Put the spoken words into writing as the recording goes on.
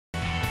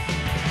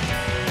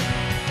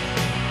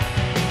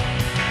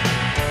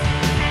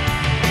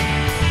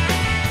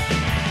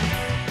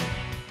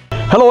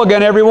Hello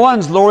again everyone,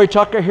 it's Lori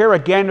Tucker here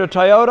at Gander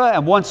Toyota,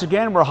 and once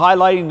again we're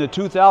highlighting the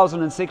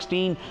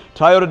 2016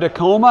 Toyota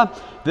Tacoma.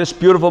 This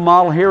beautiful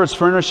model here is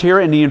furnished here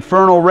in the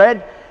Inferno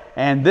Red,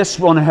 and this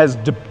one has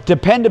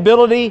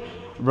dependability,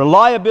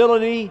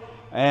 reliability,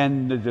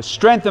 and the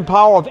strength and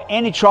power of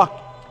any truck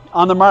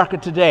on the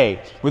market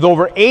today, with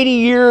over 80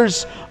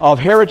 years of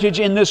heritage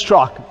in this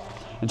truck.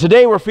 And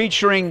today we're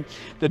featuring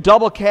the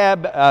double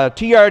cab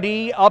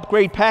TRD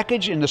upgrade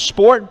package in the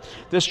Sport.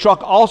 This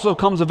truck also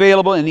comes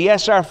available in the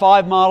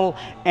SR5 model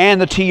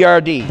and the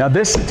TRD. Now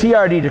this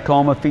TRD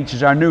Tacoma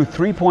features our new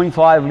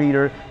 3.5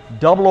 liter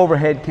double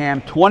overhead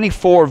cam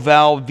 24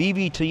 valve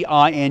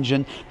VVTi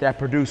engine that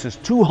produces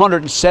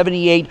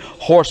 278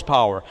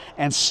 horsepower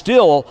and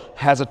still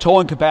has a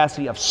towing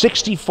capacity of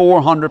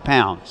 6,400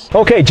 pounds.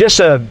 Okay, just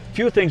a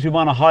few things we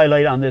want to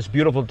highlight on this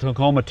beautiful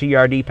Tacoma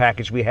TRD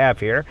package we have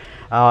here.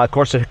 Of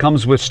course, it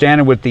comes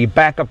standard with the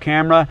backup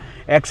camera,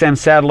 XM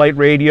satellite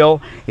radio.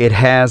 It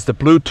has the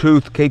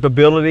Bluetooth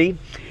capability.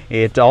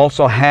 It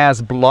also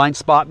has blind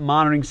spot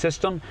monitoring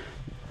system.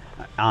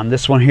 On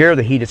this one here,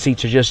 the heated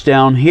seats are just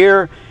down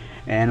here.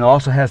 And it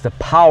also has the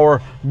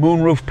power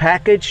moonroof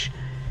package,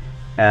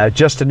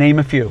 just to name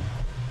a few.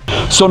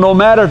 So no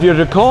matter if your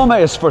Tacoma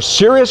is for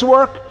serious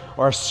work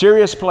or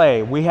serious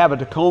play, we have a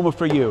Tacoma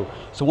for you.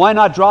 So why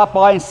not drop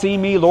by and see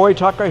me, Lori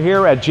Tucker,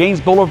 here at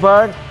James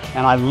Boulevard,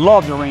 and I'd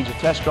love to arrange a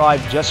test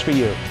drive just for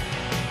you.